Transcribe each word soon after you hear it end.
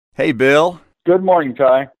Hey, Bill. Good morning,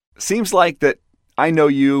 Ty. Seems like that I know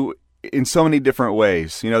you in so many different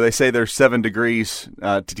ways. You know, they say there's 7 degrees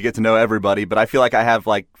to get to know everybody, but I feel like I have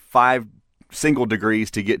like 5 single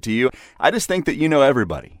degrees to get to you. I just think that you know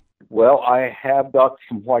everybody. Well, I have got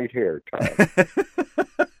some white hair, Ty.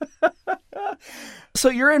 So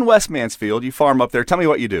you're in West Mansfield. You farm up there. Tell me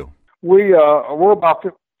what you do. We're about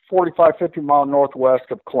 45, 50 miles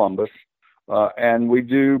northwest of Columbus, and we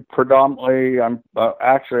do predominantly. I'm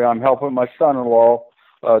helping my son-in-law,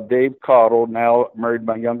 Dave Cottle, now married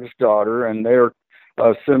my youngest daughter, and they're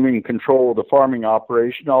assuming control of the farming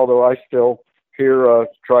operation. Although I still here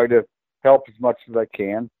try to help as much as I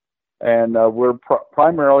can, and we're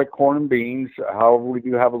primarily corn and beans. However, we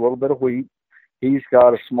do have a little bit of wheat. He's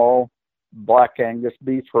got a small Black Angus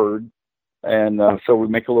beef herd. And so we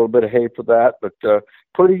make a little bit of hay for that, but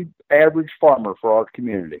pretty average farmer for our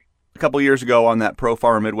community. A couple of years ago on that Pro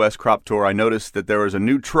Farmer Midwest crop tour, I noticed that there was a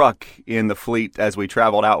new truck in the fleet as we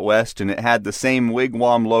traveled out west, and it had the same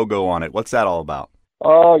Wigwam logo on it. What's that all about?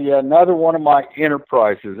 Oh, yeah, another one of my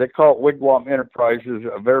enterprises. They call it Wigwam Enterprises,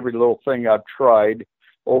 of every little thing I've tried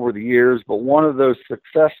over the years. But one of those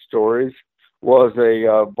success stories was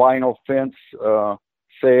a vinyl fence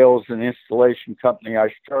sales and installation company I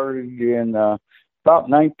started in about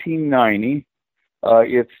 1990.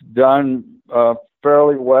 It's done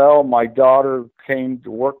fairly well. My daughter came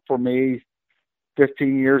to work for me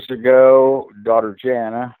 15 years ago, daughter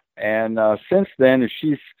Jana, and since then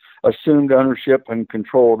she's assumed ownership and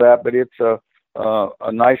control of that. But it's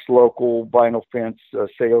a nice local vinyl fence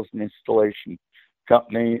sales and installation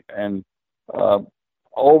company. And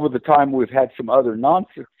over the time, we've had some other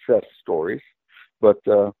non-success stories. But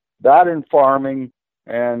that and farming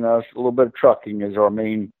and a little bit of trucking is our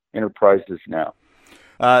main enterprises now.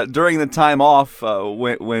 During the time off,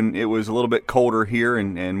 when it was a little bit colder here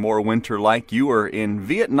and more winter-like, you were in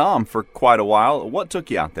Vietnam for quite a while. What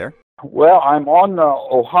took you out there? Well, I'm on the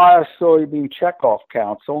Ohio Soybean Checkoff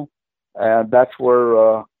Council, and that's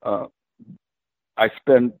where I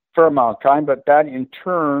spend a fair amount of time. But that, in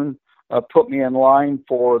turn, put me in line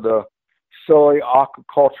for the Soy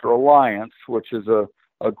Aquaculture Alliance, which is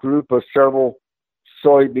a group of several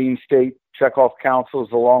soybean state checkoff councils,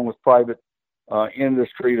 along with private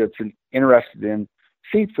industry that's interested in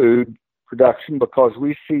seafood production, because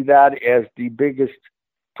we see that as the biggest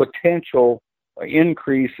potential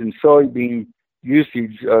increase in soybean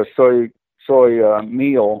usage, soy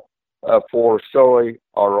meal for soy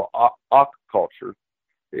or aquaculture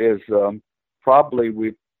is probably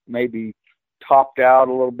we've maybe topped out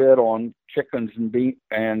a little bit on chickens and beef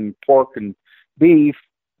and pork and beef,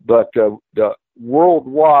 but the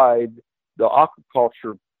worldwide, the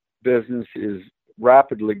aquaculture business is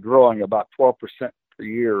rapidly growing, about 12% per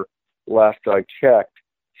year last I checked.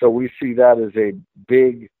 So we see that as a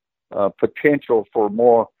big potential for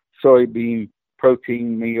more soybean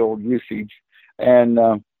protein meal usage. And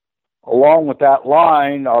along with that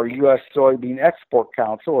line, our U.S. Soybean Export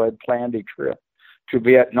Council had planned a trip to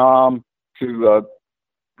Vietnam to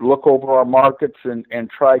look over our markets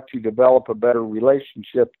and try to develop a better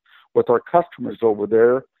relationship with our customers over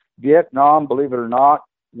there. Vietnam, believe it or not,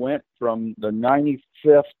 went from the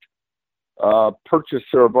 95th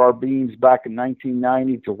purchaser of our beans back in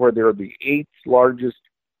 1990 to where they're the 8th largest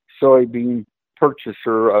soybean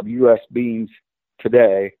purchaser of U.S. beans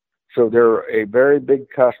today. So they're a very big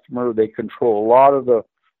customer. They control a lot of the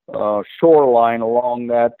shoreline along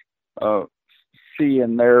that sea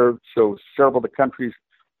in there. So several of the countries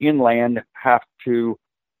inland have to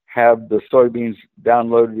have the soybeans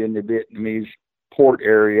downloaded in the Vietnamese port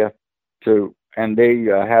area and they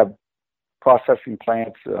have processing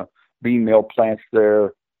plants, bean mill plants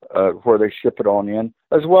there where they ship it on in,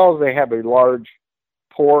 as well as they have a large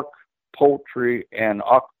pork, poultry, and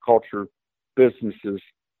aquaculture businesses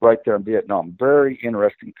right there in Vietnam. Very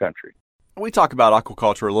interesting country. We talk about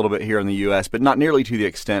aquaculture a little bit here in the U.S., but not nearly to the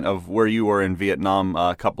extent of where you were in Vietnam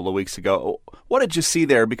a couple of weeks ago. What did you see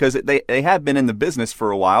there? Because they have been in the business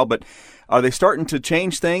for a while, but are they starting to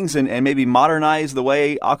change things and maybe modernize the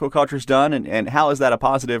way aquaculture is done? And how is that a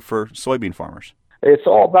positive for soybean farmers? It's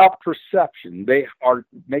all about perception. They are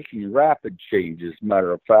making rapid changes, as a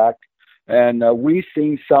matter of fact. And we've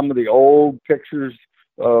seen some of the old pictures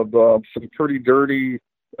of some pretty dirty,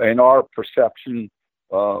 in our perception,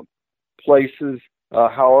 places.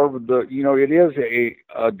 However, it is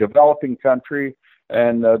a developing country,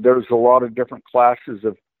 and there's a lot of different classes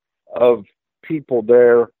of people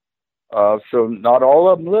there. So not all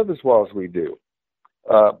of them live as well as we do.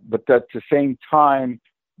 But at the same time,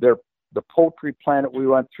 the poultry plant that we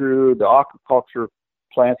went through, the aquaculture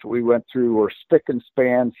plants that we went through were spick and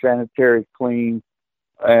span, sanitary, clean.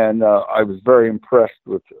 and I was very impressed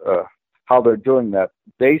with how they're doing that.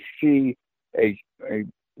 They see a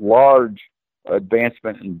large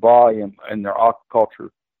advancement in volume in their aquaculture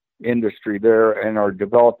industry there, and are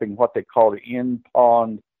developing what they call the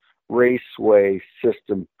in-pond raceway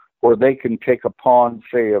system, where they can take a pond,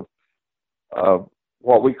 say, of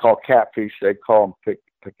what we call catfish. They call them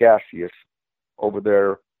pangasius over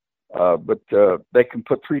there. But they can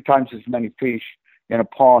put 3 times as many fish in a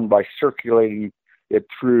pond by circulating it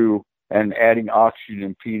through and adding oxygen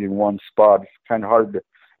and feed in one spot. It's kind of hard to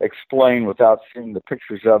explain without seeing the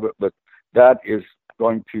pictures of it, but that is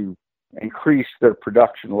going to increase their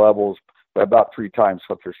production levels by about 3 times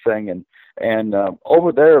what they're saying. And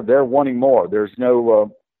over there, they're wanting more. There's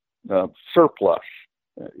no surplus.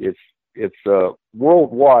 It's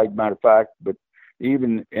worldwide, matter of fact, but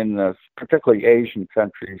even in particularly Asian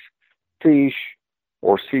countries, fish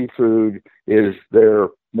or seafood is their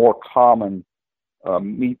more common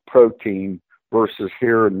meat protein versus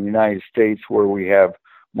here in the United States, where we have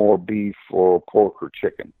more beef or pork or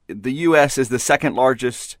chicken. The U.S. is the second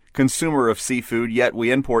largest consumer of seafood, yet we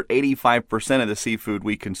import 85% of the seafood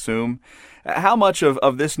we consume. How much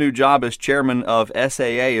of this new job as chairman of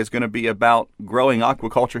SAA is going to be about growing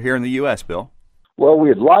aquaculture here in the U.S., Bill? Well,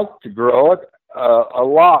 we'd like to grow it a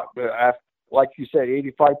lot, but like you said,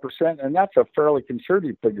 85%, and that's a fairly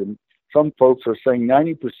conservative figure. Some folks are saying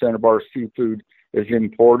 90% of our seafood is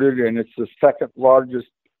imported, and it's the second largest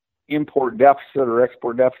import deficit or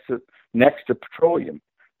export deficit next to petroleum.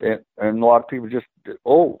 And a lot of people just,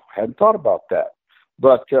 hadn't thought about that.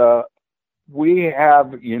 But the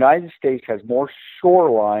United States has more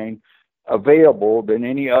shoreline available than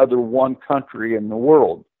any other one country in the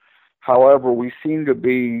world. However, we seem to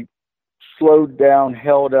be slowed down,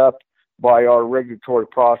 held up by our regulatory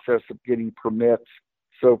process of getting permits,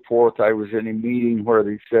 so forth. I was in a meeting where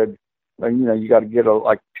they said, you got to get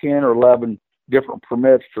like 10 or 11 different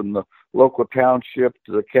permits from the local township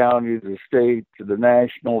to the county to the state to the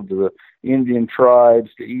national to the Indian tribes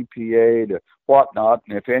to EPA to whatnot.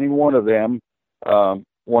 And if any one of them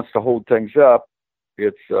wants to hold things up,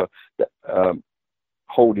 it's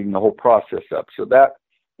holding the whole process up. So that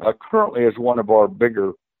currently is one of our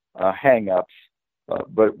bigger hang-ups.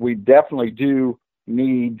 But we definitely do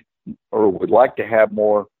need or would like to have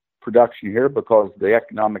more production here because of the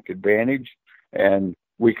economic advantage, and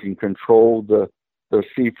we can control the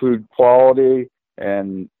seafood quality.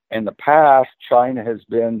 And in the past, China has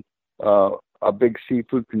been a big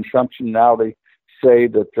seafood consumption. Now they say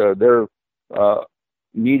that they're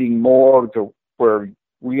needing more, to where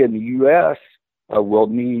we in the U.S. Will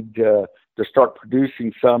need to start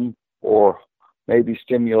producing some, or maybe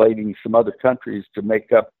stimulating some other countries to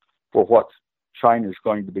make up for what China is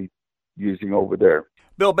going to be using over there.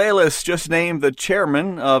 Bill Bayliss just named the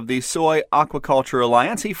chairman of the Soy Aquaculture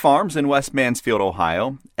Alliance. He farms in West Mansfield,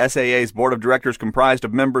 Ohio. SAA's board of directors comprised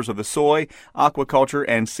of members of the soy, aquaculture,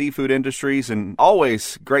 and seafood industries. And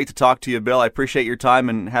always great to talk to you, Bill. I appreciate your time,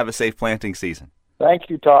 and have a safe planting season. Thank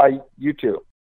you, Ty. You too.